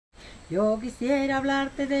Yo quisiera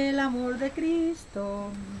hablarte del amor de Cristo,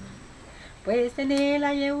 pues en él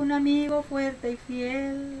hallé un amigo fuerte y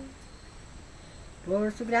fiel.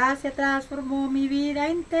 Por su gracia transformó mi vida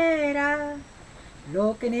entera,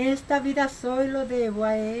 lo que en esta vida soy lo debo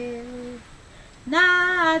a él.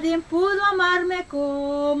 Nadie pudo amarme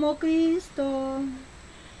como Cristo,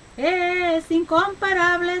 es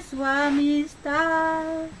incomparable su amistad.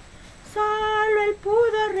 Solo él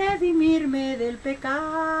pudo redimirme del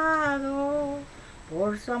pecado,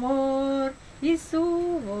 por su amor y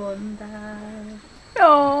su bondad.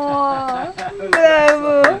 Oh,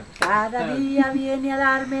 bravo. Cada día viene a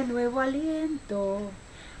darme nuevo aliento,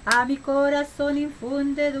 a mi corazón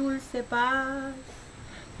infunde dulce paz.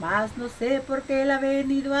 Mas no sé por qué él ha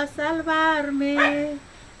venido a salvarme,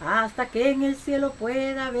 hasta que en el cielo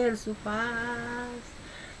pueda ver su paz.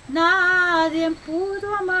 Nadie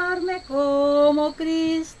pudo amarme como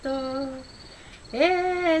Cristo,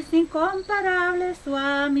 es incomparable su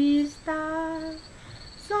amistad.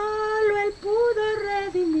 Solo él pudo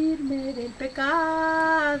redimirme del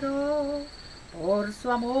pecado, por su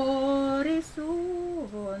amor y su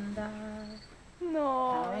bondad.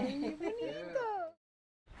 No, Amén. qué bonito.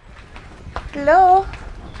 Hello.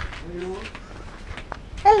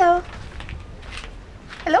 Hello.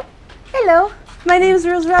 Hello. Hello. My name is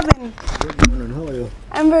Rose Robin. Good morning, how are you?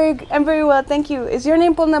 I'm very well, thank you. Is your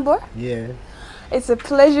name Paul Nabor? Yeah, It's a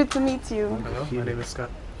pleasure to meet you. Hello, my name is Scott.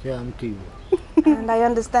 yeah, I'm too. And I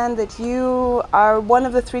understand that you are one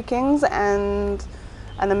of the three kings and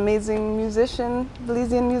an amazing musician,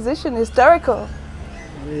 Belizean musician, historical.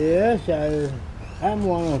 Yes, I'm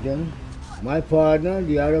one of them. My partner,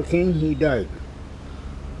 the other king, he died.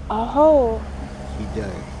 Oh, He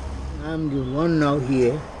died. I'm the one now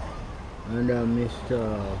here, and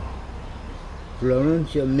Mr.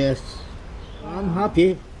 Florence, Miss. I'm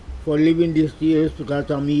happy for living this year because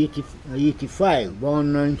I'm 85,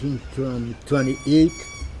 born 1928,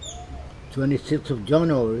 26th of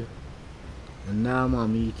January, and now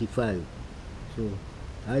I'm 85. So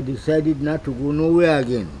I decided not to go nowhere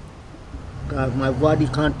again because my body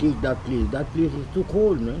can't take that place. That place is too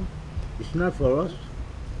cold, man. It's not for us.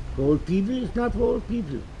 For old people, it's not for old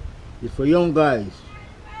people. It's for young guys.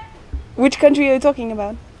 which country are you talking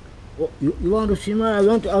about? Oh, you want to see my? I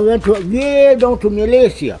went to way down to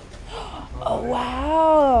Malaysia, Oh,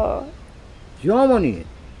 wow. Germany,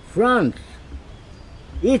 France,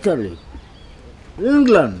 Italy,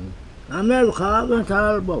 England, America. I went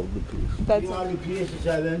all about the place. That's You know all the places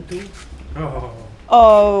I went to? Oh,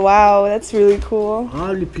 Oh, wow, that's really cool.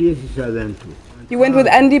 All the places I went to. You went with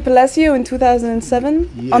Andy Palacio in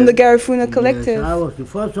 2007 on the Garifuna Collective. Yes, I was the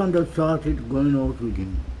first one that started going out with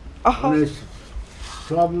him. Oh, When I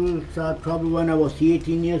started trouble when I was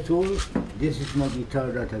 18 years old, this is my guitar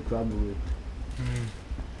that I travel with.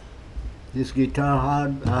 This guitar,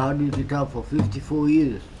 I had this guitar for 54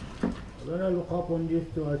 years. When I look up on this,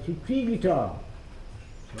 I see 3 guitars.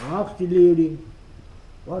 So I asked the lady,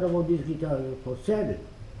 what about this guitar? For 7.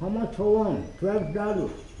 How much for one?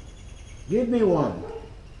 $12. Give me one.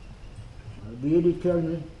 The lady tell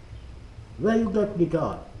me, where you got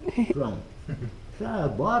guitar from? So I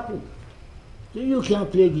bought it. So you can't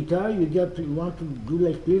play guitar, you just want to do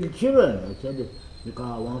like play the children. I said, because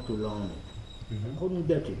I want to learn it. Couldn't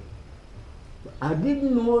get it. So I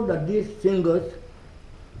didn't know that these fingers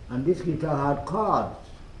and this guitar had chords.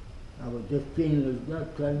 I was just playing like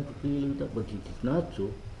that, trying to play like that, but it is not so.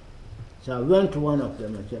 So I went to one of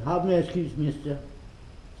them and said, have me excuse, mister.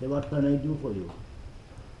 I said, what can I do for you?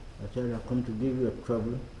 I said, I've come to give you a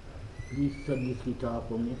trouble. Please set this guitar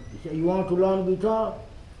for me. He said, you want to learn guitar?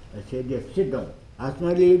 I said, yes, sit down. Ask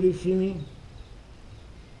my lady, see me.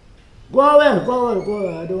 Go away, go away, go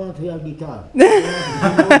away. I don't want to hear guitar.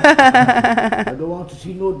 I don't want to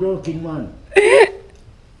see no dirking man.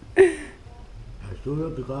 I told her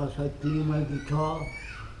because I play my guitar,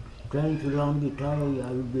 trying to learn guitar,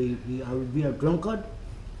 I will be a drunkard.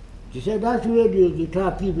 She said, that's where the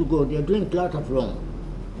guitar people go. They drink lots of rum.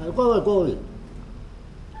 I said, go away, go away.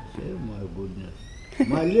 I said, my goodness.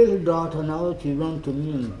 My little daughter now, she ran to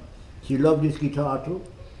me and she loved this guitar too.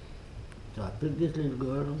 So I picked this little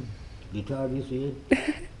girl, guitar this here,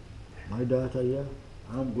 my daughter here,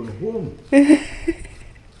 I'm going home.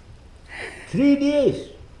 3 days.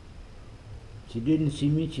 She didn't see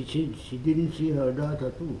me, she didn't see her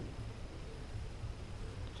daughter too.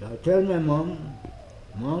 So I tell my mom,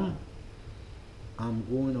 Mom, I'm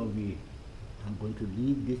going away. I'm going to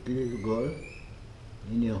leave this little girl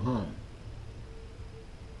in your hand.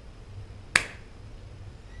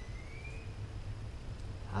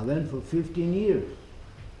 I went for 15 years.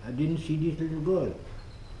 I didn't see this little girl.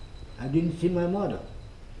 I didn't see my mother.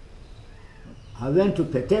 I went to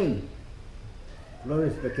Peteng,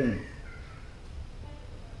 Flores Peteng.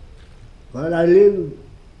 While I lived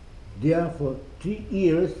there for 3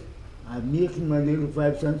 years, I'm making my little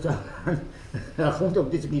 5 cents account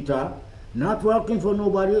of this guitar, not working for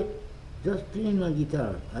nobody, just playing my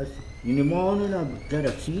guitar. In the morning I get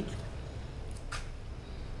a seat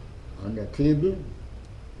on the table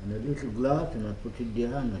and a little glass and I put it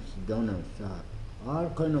there and I sit down and start. All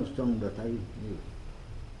kind of songs that I use.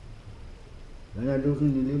 When I look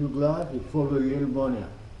in the little glass, it's full of little money.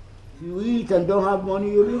 If you eat and don't have money,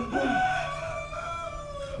 you live good.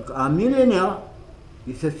 A millionaire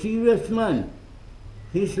is a serious man.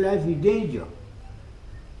 His life is danger.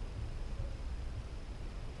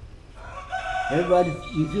 Everybody,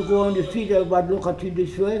 if you go on the street, everybody look at you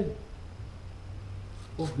this way.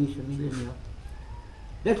 Oh, he's a millionaire.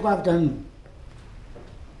 Let's go after him.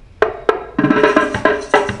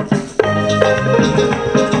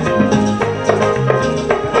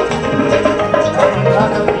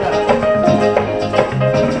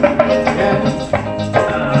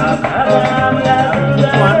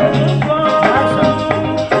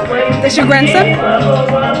 That's your grandson?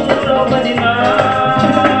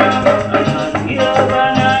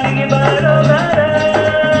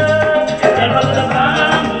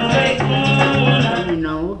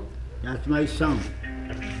 Now, that's my son.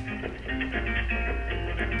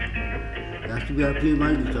 That's where I play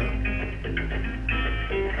my guitar.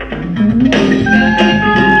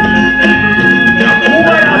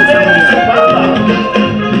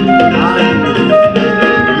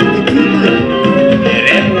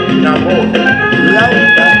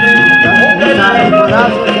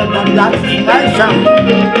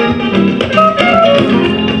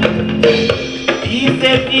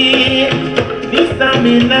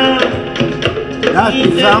 That's the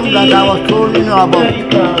song that I was told you about.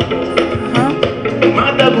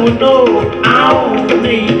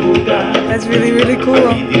 That's really, really cool.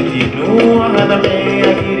 That's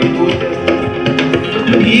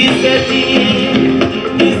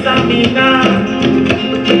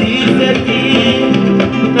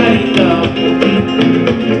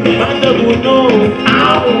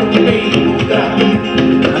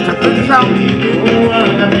a good song.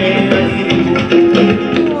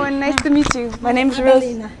 Oh, nice to meet you. My name's Rose.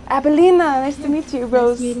 Abelina. Nice to meet you,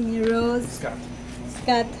 Rose. Nice meeting you, Rose.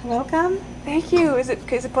 Scott, welcome. Thank you. Is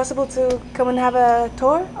it possible to come and have a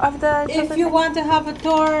tour of the If chocolate you factory? want to have a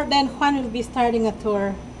tour, then Juan will be starting a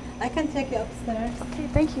tour. I can take you upstairs. Okay,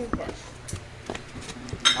 thank you.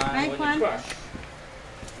 Hi, When Juan. you crush,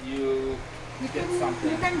 you get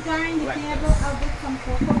something. You can join the like table. this. I'll get some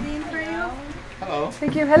cocoa bean for you. Hello.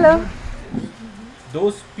 Thank you. Hello.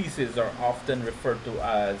 Those pieces are often referred to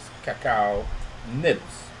as cacao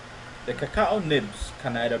nibs. The cacao nibs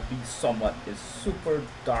can either be somewhat a super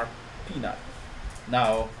dark peanut.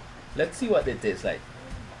 Now, let's see what it tastes like.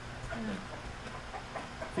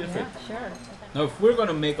 Feel free. Sure. Now, if we're going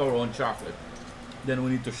to make our own chocolate, then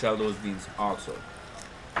we need to shell those beans also.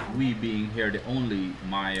 We being here the only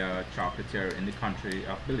Maya chocolatier in the country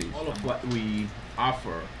of Belize. All of what we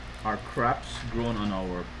offer are crops grown on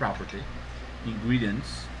our property,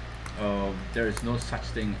 ingredients. There is no such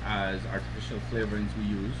thing as artificial flavorings we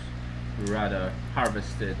use. We rather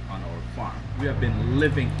harvest it on our farm. We have been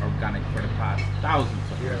living organic for the past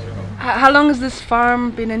thousands of years ago. How long has this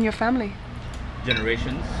farm been in your family?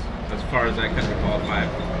 Generations, as far as I can recall,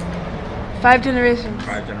 5 generations.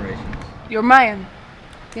 5 generations. You're Mayan,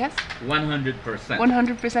 yes? 100%.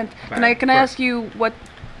 100%. Can I ask you what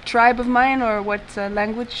tribe of Mayan or what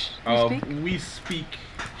language you speak? We speak,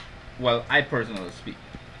 well, I personally speak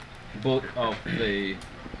both of the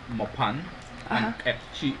Mopan and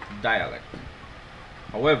Ecchi dialect.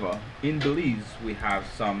 However, in Belize we have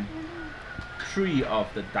some 3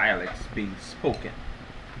 of the dialects being spoken.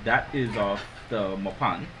 That is of the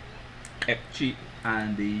Mopan, Ecchi,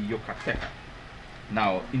 and the Yucateca.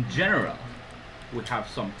 Now, in general, we have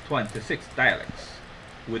some 26 dialects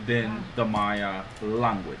within the Maya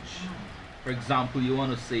language. For example, you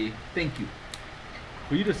want to say thank you.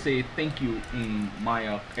 For you to say thank you in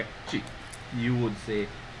Maya Ecchi, you would say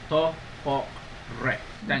to ho re.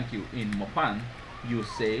 Thank you in Mopan, you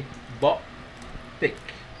say bo tik.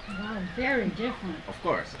 Wow, very different. Of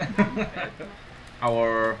course.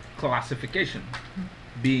 Our classification,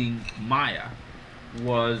 being Maya,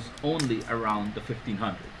 was only around the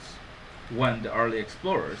 1500s, when the early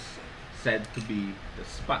explorers, said to be the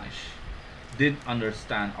Spanish, didn't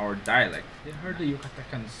understand our dialect. They heard the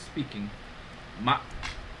Yucatecans speaking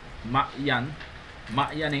Mayan,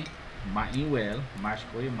 Mayani, Maiwel,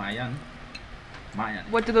 Mashkoy, Mayan, Mayan.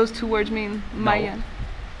 What do those 2 words mean? Mayan.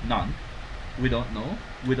 None. We don't know.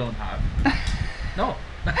 We don't have. No.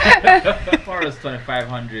 As far as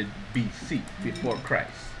 2500 BC, before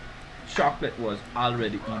Christ, chocolate was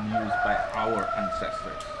already in use by our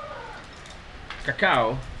ancestors.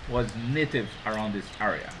 Cacao was native around this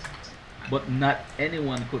area, but not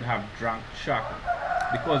anyone could have drank chocolate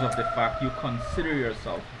because of the fact you consider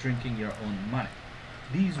yourself drinking your own money.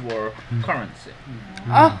 These were currency.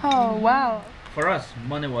 Oh, wow. For us,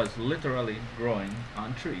 money was literally growing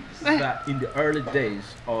on trees. That in the early days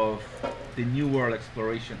of the New World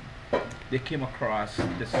exploration, they came across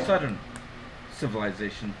the southern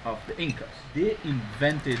civilization of the Incas. They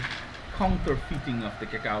invented counterfeiting of the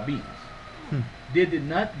cacao beans. They did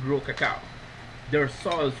not grow cacao. Their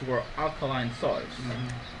soils were alkaline soils,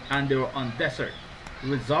 and they were on desert,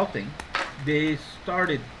 resulting they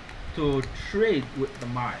started to trade with the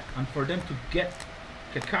Maya, and for them to get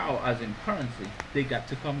cacao as in currency, they got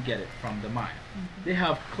to come get it from the Maya. They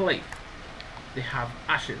have clay, they have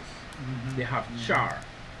ashes, they have char,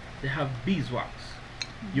 they have beeswax.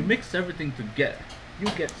 You mix everything together, you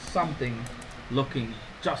get something looking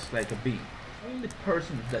just like a bean. Only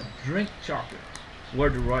persons that drink chocolate were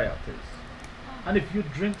the royalties. And if you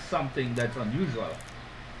drink something that's unusual,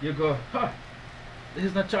 you go, huh, this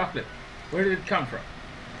is not chocolate. Where did it come from?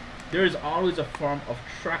 There is always a form of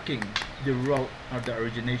tracking the route or the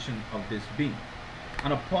origination of this bean.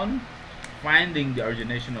 And upon finding the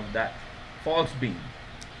origination of that false bean,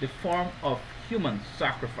 the form of human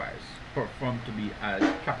sacrifice performed to be as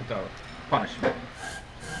capital punishment.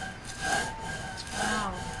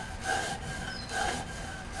 Wow.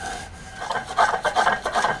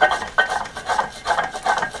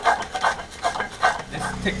 This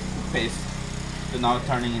thick paste is now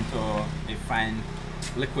turning into a fine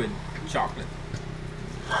liquid chocolate.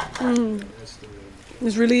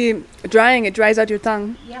 It's really drying. It dries out your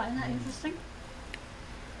tongue. Yeah, isn't that interesting?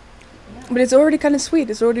 But it's already kind of sweet.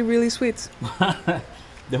 It's already really sweet.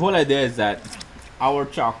 The whole idea is that our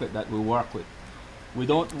chocolate that we work with, we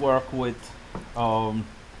don't work with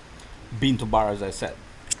bean to bar, as I said.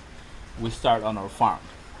 We start on our farm.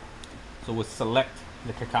 So we select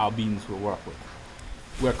the cacao beans we work with.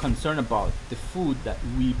 We're concerned about the food that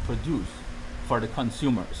we produce for the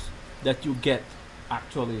consumers, that you get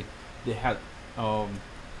actually the health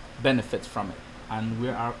benefits from it. And we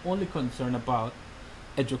are only concerned about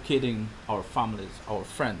educating our families, our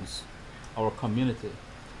friends, our community,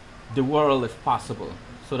 the world if possible,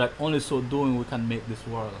 so that only so doing we can make this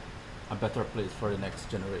world a better place for the next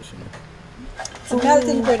generation. It's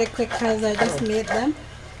melting pretty quick because I just made them.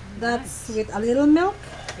 That's with a little milk.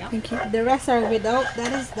 Thank you. The rest are without.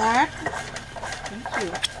 That is dark. Thank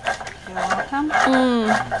you. You're welcome.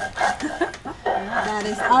 That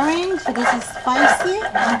is orange. This is spicy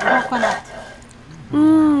and coconut.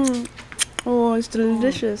 Oh, it's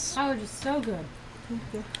delicious. Oh, it's so good.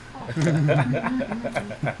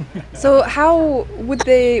 So how would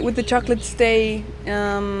the chocolate stay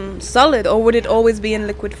solid, or would it always be in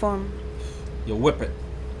liquid form? You whip it.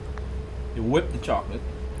 You whip the chocolate.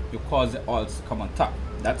 You cause the oils to come on top.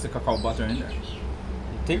 That's the cacao butter in there.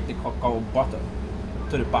 You take the cacao butter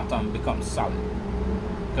to the bottom, becomes solid,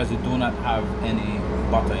 because you do not have any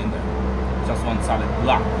butter in there. Just one solid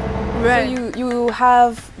block. Right. So you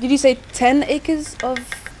have, did you say 10 acres of?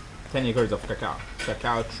 10 acres of cacao.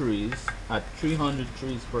 Cacao trees at 300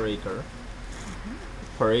 trees per acre.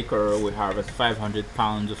 Per acre we harvest 500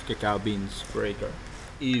 pounds of cacao beans per acre.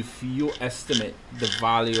 If you estimate the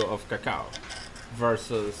value of cacao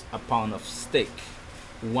versus a pound of steak,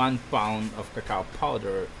 1 pound of cacao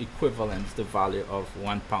powder equivalents the value of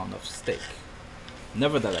 1 pound of steak.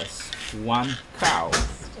 Nevertheless, one cow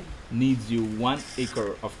needs you 1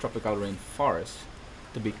 acre of tropical rainforest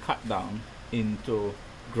to be cut down into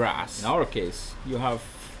grass. In our case, you have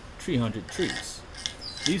 300 trees.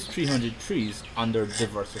 These 300 trees, under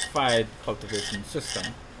diversified cultivation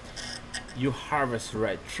system, you harvest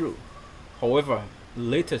right through. However,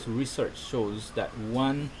 latest research shows that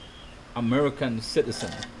one American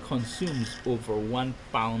citizen consumes over 1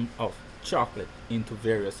 pound of chocolate into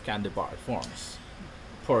various candy bar forms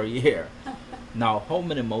per year. Now, how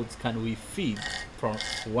many mouths can we feed from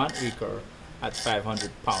 1 acre at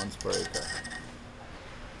 500 pounds per acre?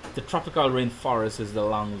 The tropical rainforest is the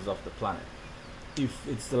lungs of the planet. If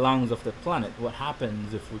it's the lungs of the planet, what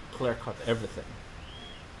happens if we clear cut everything?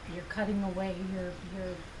 You're cutting away your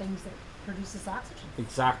things that produces oxygen.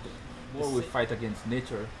 Exactly. The more we fight against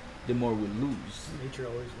nature, the more we lose. Nature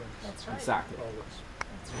always wins. That's right. Exactly.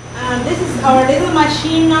 Always. This is our little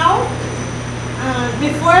machine now.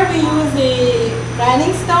 Before we use the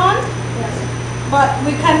grinding stone, but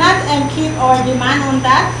we cannot keep our demand on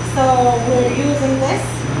that, so we're using this.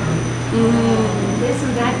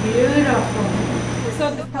 Isn't that beautiful?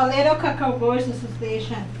 Toledo Cacao Growers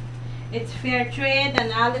Association. It's fair trade,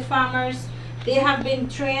 and all the farmers, they have been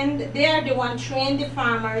trained, they are the one trained the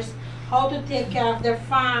farmers how to take care of their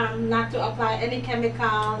farm, not to apply any chemical,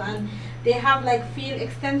 and they have like field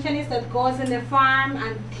extensionists that goes in the farm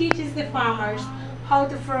and teaches the farmers how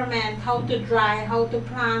to ferment, how to dry, how to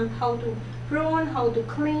plant, how to prune, how to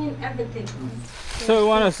clean, everything. So we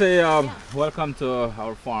want to say welcome to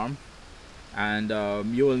our farm, and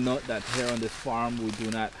you will note that here on this farm we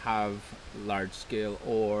do not have large scale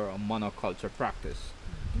or a monoculture practice.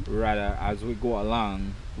 Rather, as we go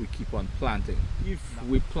along, we keep on planting. If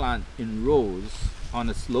we plant in rows on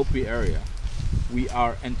a slopey area, we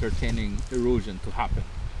are entertaining erosion to happen,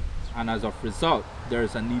 and as a result there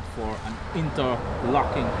is a need for an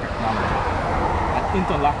interlocking technology. An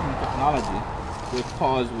interlocking technology will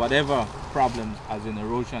cause whatever problems as in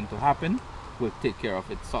erosion to happen, will take care of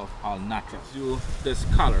itself all natural. This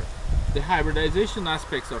color, the hybridization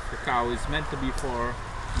aspects of cacao is meant to be for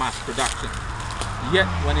mass production, yet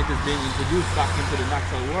when it is being introduced back into the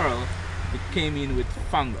natural world, it came in with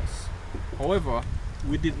fungus. However,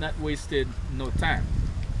 we did not waste no time.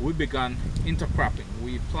 We began intercropping.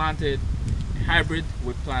 We planted hybrid,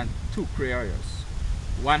 we planted 2 criollos,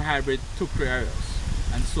 1 hybrid, 2 criollos.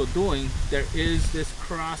 And so doing, there is this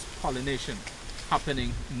cross-pollination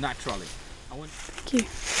happening naturally. Thank you.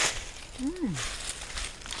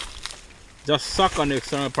 Just suck on the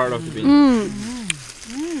external part of the bean.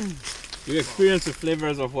 You experience the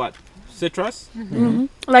flavors of what? Citrus?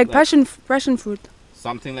 Like passion fruit.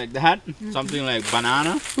 Something like that. Something like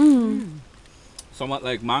banana. Somewhat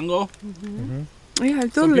like mango. Yeah, Some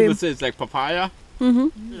totally. people say it's like papaya.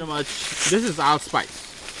 Pretty much. This is allspice.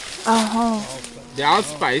 The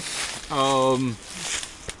allspice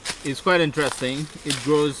is quite interesting. It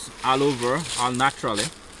grows all over, all naturally.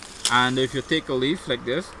 And if you take a leaf like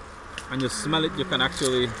this and you smell it, you can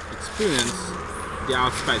actually experience the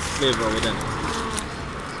allspice flavor within it.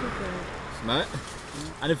 Smell it?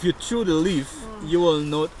 And if you chew the leaf, you will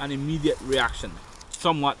note an immediate reaction,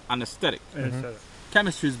 somewhat anesthetic.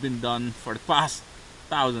 Chemistry has been done for the past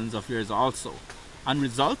thousands of years also, and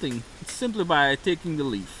resulting simply by taking the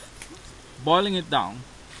leaf, boiling it down,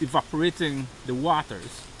 evaporating the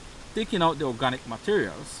waters, taking out the organic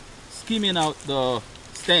materials, skimming out the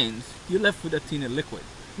stains, you're left with a thinner liquid.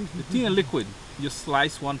 The thinner liquid, you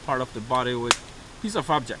slice one part of the body with a piece of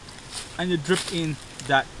object, and you drip in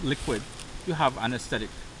that liquid, you have anesthetic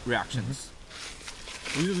reactions.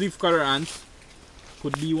 These leaf cutter ants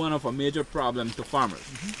could be one of a major problem to farmers.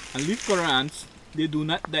 And leaf cutter ants, they do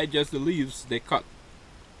not digest the leaves they cut.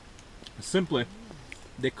 Simply,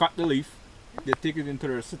 they cut the leaf, they take it into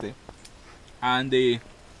their city, and they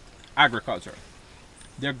agriculture.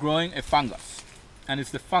 They're growing a fungus, and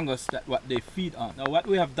it's the fungus that what they feed on. Now what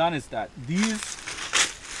we have done is that these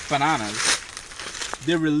bananas,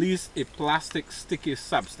 they release a plastic sticky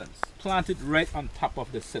substance planted right on top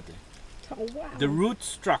of the city. The root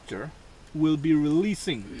structure will be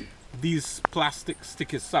releasing these plastic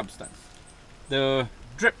sticky substance. The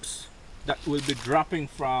drips that will be dropping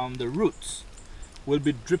from the roots will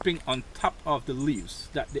be dripping on top of the leaves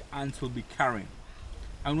that the ants will be carrying.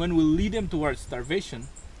 And when we lead them towards starvation,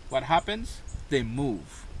 what happens? They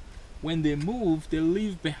move. When they move, they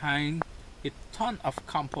leave behind a ton of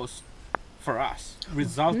compost for us,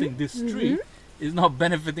 resulting this tree is now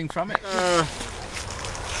benefiting from it.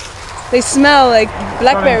 They smell like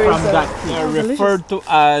blackberries. From that, they are referred to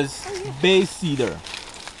as bay cedar.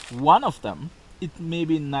 One of them, it may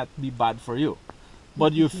not be bad for you,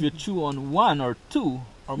 but if you chew on 1 or 2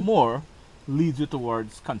 or more, leads you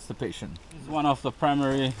towards constipation. It's one of the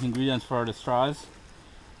primary ingredients for the straws,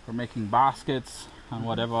 for making baskets and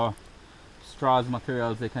whatever straws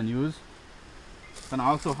materials they can use. You can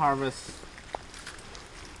also harvest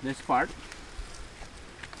this part.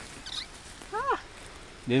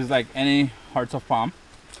 This is like any hearts of palm.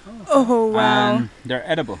 Oh wow! And they're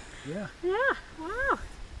edible. Yeah. Yeah, wow.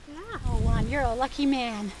 Yeah. Oh, Juan, you're a lucky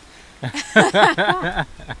man. Oh,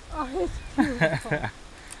 it's beautiful.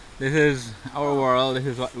 This is our world. This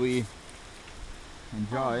is what we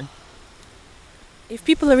enjoy. If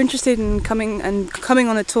people are interested in coming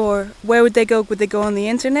on a tour, where would they go? Would they go on the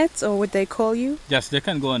internet or would they call you? Yes, they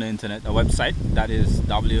can go on the internet, a website that is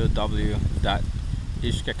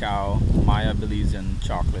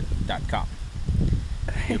www.ixcacaomayabelizeanchocolate.com.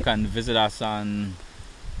 You can visit us on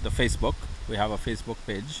the Facebook. We have a Facebook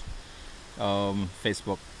page,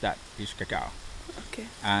 facebook.ixcacao. Okay.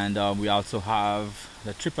 And we also have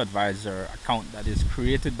the TripAdvisor account that is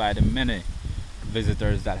created by the many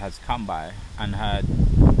visitors that has come by and had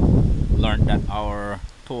learned that our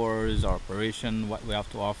tours, our operation, what we have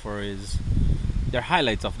to offer is their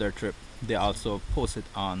highlights of their trip. They also post it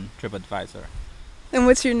on TripAdvisor. And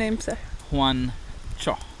what's your name, sir? Juan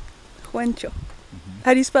Cho. Juan Cho.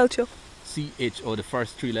 How do you spell Cho? CHO, the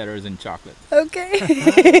first 3 letters in chocolate. Okay.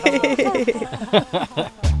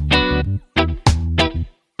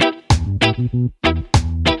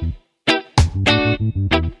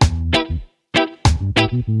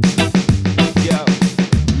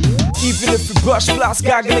 Even if you brush floss,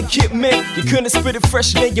 God gonna keep me. You couldn't spit it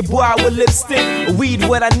fresher than your boy with lipstick. A weed,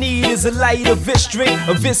 what I need is a light, a vis drink,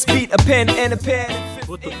 a vis beat, a pen and a pen.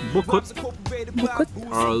 Bukut,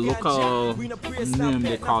 or local name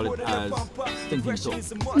they call it as stinking toe.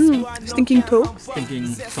 Stinking toe?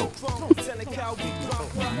 Stinking toe.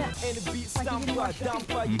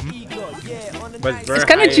 But It's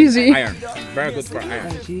kind of cheesy. Iron. Very good for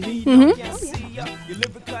iron.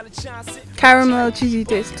 Caramel cheesy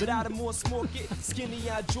taste.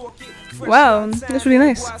 Wow, that's really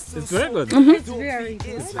nice. It's very good. It's very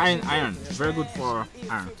good. It's iron. Very good for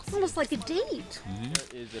iron. Almost like a date.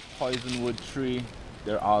 There is a poisonwood tree.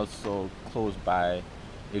 They're also close by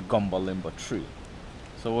a gumbo limbo tree.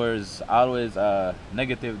 So whereas always a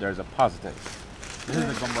negative, there's a positive. This is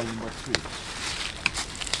the gumbo limbo tree.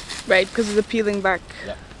 Right, because of the peeling bark.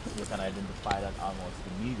 Yeah, you can identify that almost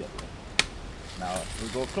immediately. Now we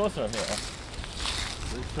go closer here.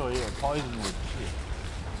 We'll show you a poisonwood tree.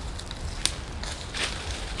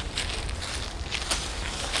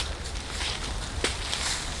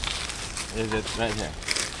 Is it right here?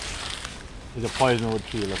 It's a poisonwood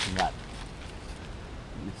tree looking at.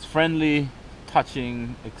 It's friendly,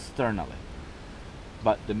 touching externally.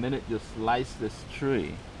 But the minute you slice this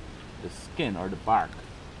tree, the skin or the bark,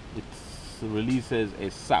 it releases a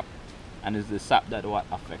sap. And it's the sap that what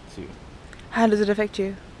affects you. How does it affect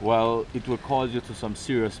you? Well, it will cause you to some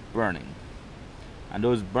serious burning. And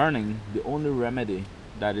those burning, the only remedy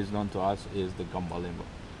that is known to us is the gumbo limbo.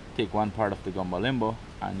 Take one part of the gumbo limbo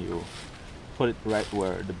and you put it right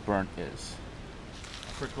where the burn is.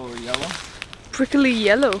 Prickle yellow. Prickly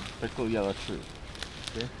yellow. Prickle yellow tree.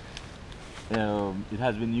 Okay. It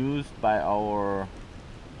has been used by our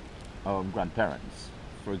grandparents.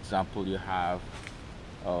 For example, you have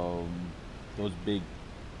those big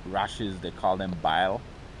rashes, they call them bile.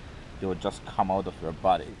 They will just come out of your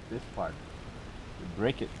body. This part, you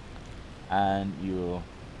break it and you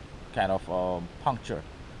kind of puncture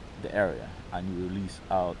the area and you release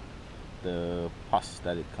out the pus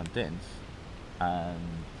that it contains, and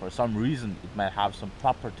for some reason it might have some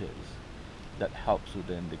properties that helps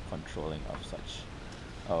within the controlling of such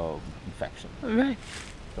infection. Right.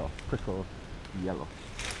 So prickle yellow.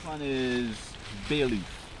 This one is bay leaf.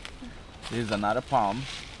 This is another palm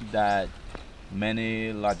that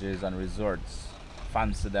many lodges and resorts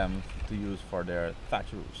fancy them to use for their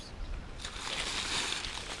thatch roofs.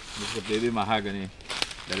 This is a baby mahogany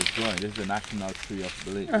that is growing. This is the national tree of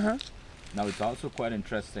Belize. Now it's also quite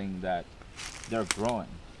interesting that they're growing,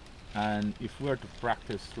 and if we were to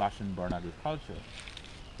practice slash and burn agriculture,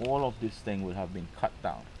 all of this thing would have been cut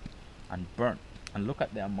down and burnt. And look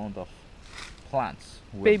at the amount of plants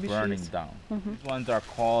we're Baby burning trees. down. These ones are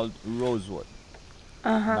called rosewood.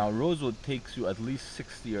 Now rosewood takes you at least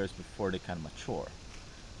 6 years before they can mature.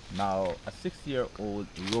 Now a 6-year-old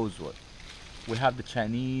rosewood, we have the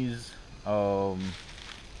Chinese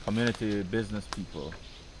community business people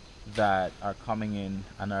that are coming in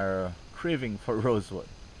and are craving for rosewood.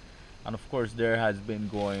 And of course there has been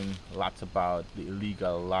going lots about the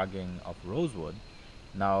illegal logging of rosewood.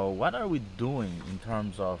 Now what are we doing in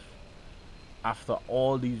terms of, after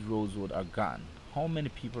all these rosewood are gone, how many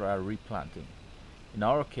people are replanting? In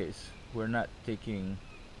our case, we're not taking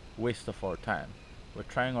waste of our time. We're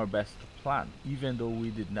trying our best to plant, even though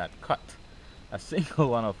we did not cut a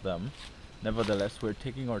single one of them. Nevertheless, we're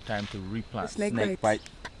taking our time to replant. Snake bite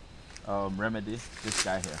remedy, this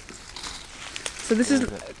guy here. So this is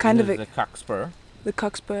kind of the cockspur the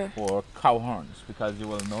cockspur. or cow horns, because you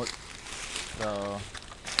will note the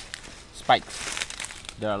spikes.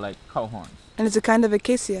 They are like cow horns. And it's a kind of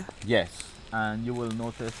acacia. Yes, and you will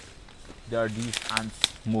notice there are these ants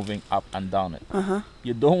moving up and down it.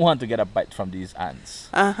 You don't want to get a bite from these ants.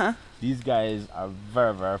 These guys are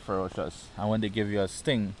very, very ferocious, and when they give you a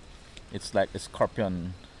sting, it's like a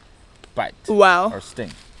scorpion bite. Wow. Or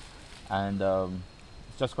sting. And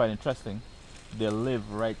it's just quite interesting. They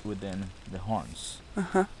live right within the horns,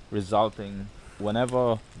 resulting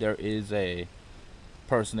whenever there is a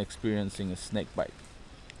person experiencing a snake bite,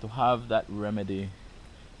 to have that remedy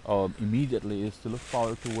immediately is to look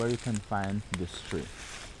forward to where you can find this tree.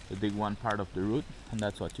 You dig one part of the root, and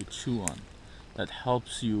that's what you chew on. That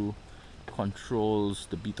helps you, controls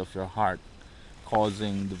the beat of your heart,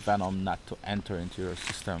 causing the venom not to enter into your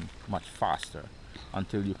system much faster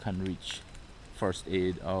until you can reach first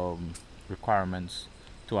aid requirements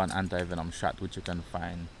to an anti-venom shot, which you can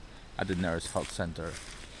find at the nearest health center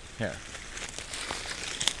here.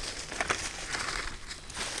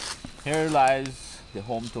 Here lies the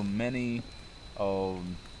home to many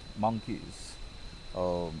monkeys,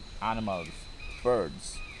 animals,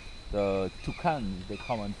 birds. The toucans, they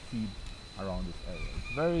come and feed around this area.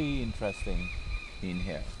 It's very interesting in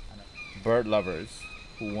here. Bird lovers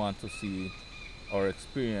who want to see or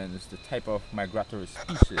experience the type of migratory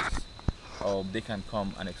species, they can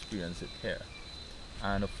come and experience it here.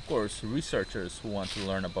 And of course, researchers who want to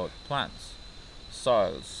learn about plants,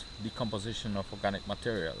 soils, decomposition of organic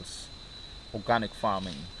materials, organic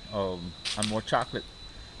farming, and more chocolate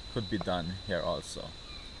could be done here also.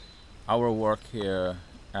 Our work here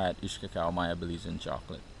at IXCACAO Maya Belizean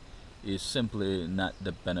Chocolate is simply not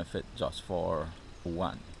the benefit just for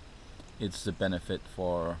one. It's the benefit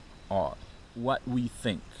for all. What we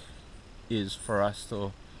think is for us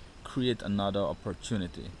to create another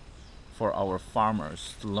opportunity for our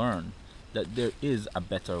farmers to learn that there is a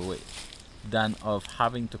better way than of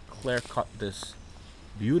having to clear cut this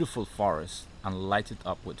beautiful forest and light it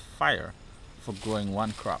up with fire for growing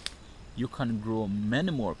one crop. You can grow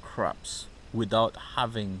many more crops without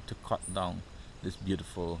having to cut down this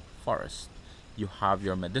beautiful forest. You have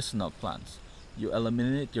your medicinal plants. You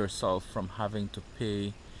eliminate yourself from having to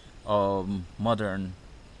pay modern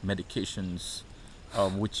medications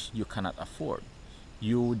which you cannot afford.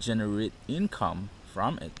 You generate income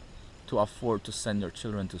from it to afford to send your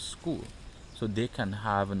children to school so they can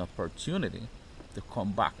have an opportunity to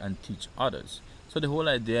come back and teach others. So the whole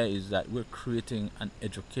idea is that we're creating an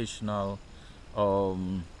educational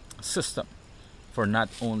system for not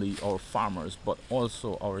only our farmers but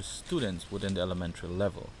also our students within the elementary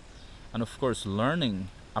level. And of course, learning,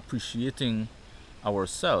 appreciating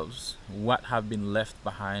ourselves, what have been left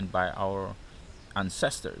behind by our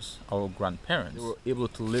ancestors, our grandparents. They were able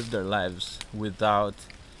to live their lives without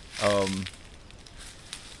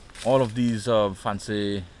all of these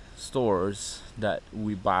fancy stores that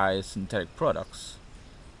we buy synthetic products.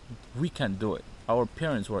 We can do it. Our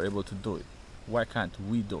parents were able to do it. Why can't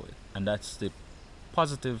we do it? And that's the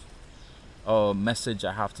positive message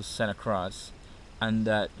I have to send across, and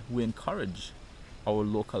that we encourage our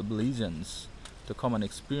local Belizeans to come and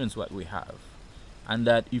experience what we have, and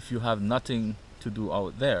that if you have nothing to do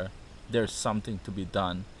out there, there's something to be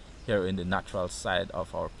done here in the natural side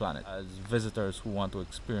of our planet. As visitors who want to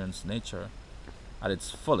experience nature at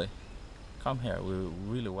its fully, come here. We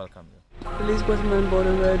really welcome you. Belize-Guatemalan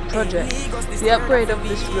Border Road project. The upgrade of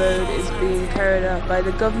this road is being carried out by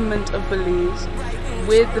the government of Belize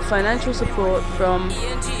with the financial support from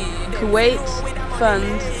Kuwait's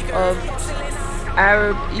Fund of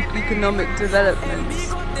Arab Economic Development.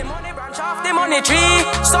 The money tree,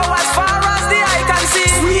 so as far as the eye can see,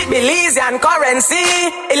 sweet Belizean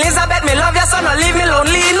currency. Elizabeth, me love you, so no leave me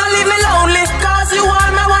lonely, no leave me lonely, cause you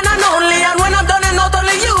are my one and only, and when I'm done, not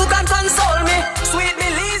only you can console me. Sweet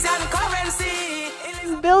Belizean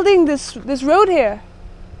currency. Building this road here.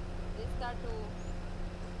 They start to,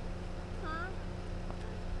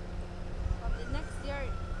 from the next year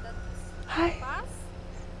that's passed,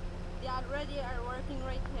 they already are working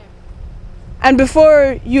right here. And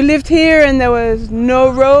before you lived here and there was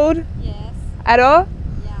no road? Yes. At all?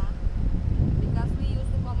 Yeah. Because we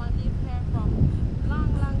used to come and live here from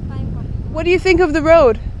long time from. What do you think of the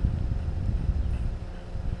road?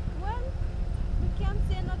 Well, we can't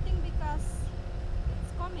say nothing because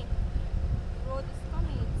it's coming. The road is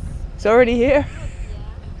coming. It's already here. Good,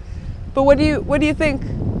 yeah. But what do you think? I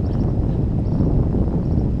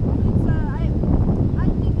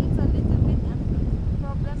think it's a little bit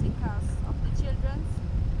problem because of the children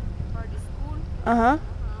for the school. Uh-huh.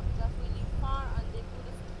 Because we live far and they go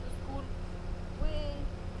to school way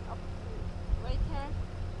up to right here.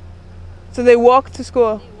 So they walk to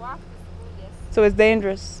school. They walk to school, yes. So it's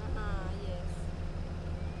dangerous. Yes.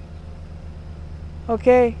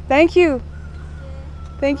 Okay. Thank you. Okay.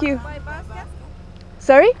 Thank you. Buy basket?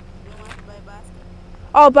 Sorry? You want to buy basket?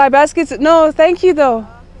 Oh, buy baskets? No, thank you though.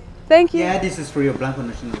 Thank you. Yeah, this is Rio Blanco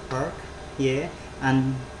National Park here,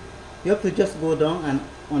 and you have to just go down and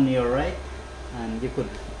on your right, and you could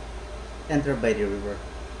enter by the river.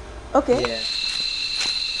 Okay. Yeah.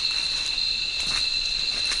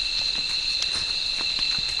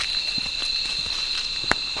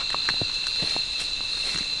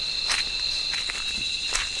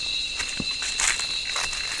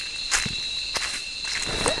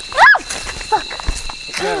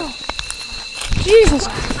 Jesus!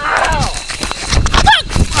 Ow!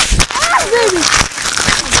 Baby!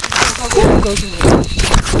 go, go.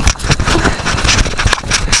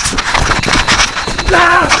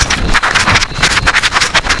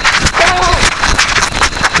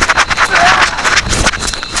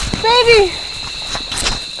 Baby!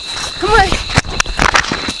 Come on!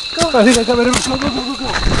 Go! Go, go, go, go, go!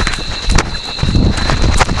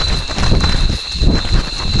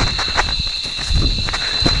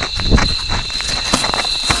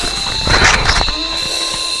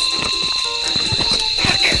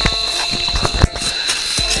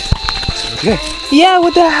 Okay. Yeah,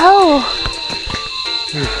 what the hell?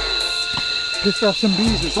 Let's have some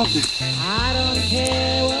bees or something.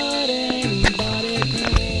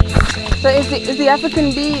 So is the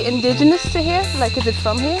African bee indigenous to here? Like, is it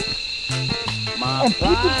from here? And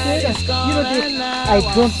people say that, you know, I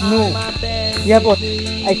don't know. Yeah, but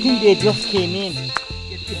I think they just came in.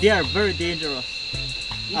 They are very dangerous.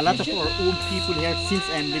 A lot of our own people here, since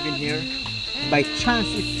I'm living here, by chance,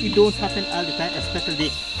 it don't happen all the time, especially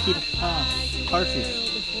they kill horses.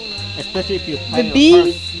 Especially if you tie the bee?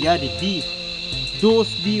 Horse. Yeah, the bee.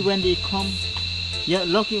 Those bee, when they come, yeah,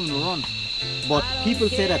 lucky when run. But people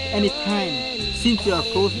say that anytime, since you are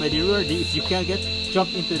close by the river, if you can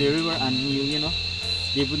jump into the river and you know,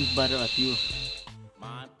 they wouldn't bother at you.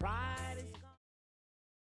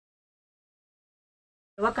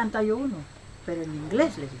 Voy a cantar yo uno, pero en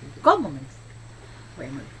inglés les digo. ¿Cómo me dice?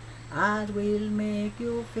 Bueno, I will make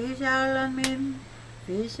you fisherman,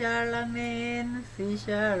 fisherman,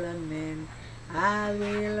 fisherman. I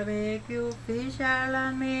will make you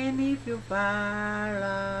fisherman if you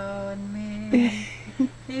follow me.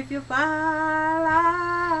 If you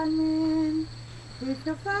follow me, if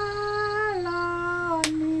you follow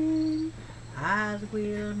me, I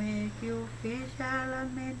will make you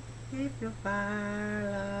fisherman if you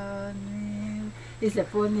follow me. Y se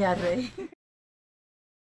pone a reír.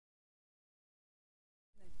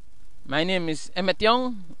 My name is Emmett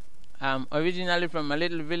Young. I'm originally from a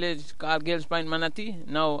little village called Gales Point, Manatee.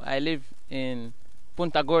 Now I live in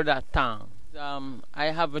Punta Gorda town. I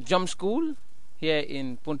have a jump school here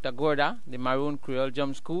in Punta Gorda, the Maroon Creole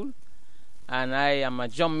Jump School. And I am a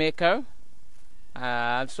jump maker,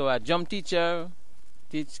 also a jump teacher,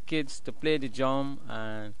 teach kids to play the jump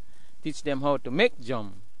and teach them how to make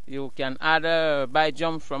jump. You can either buy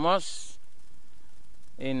jump from us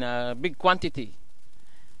in a big quantity.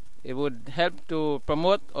 It would help to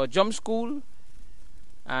promote our jump school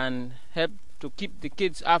and help to keep the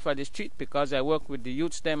kids off of the street, because I work with the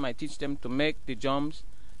youths them. I teach them to make the jumps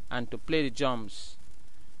and to play the jumps.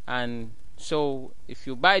 And so if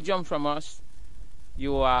you buy jump from us,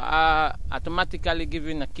 you are automatically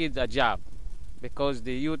giving the kids a job, because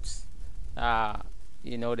the youths,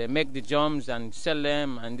 you know, they make the jumps and sell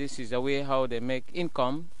them, and this is a way how they make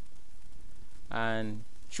income, and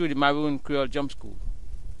through the Maroon Creole Jump School.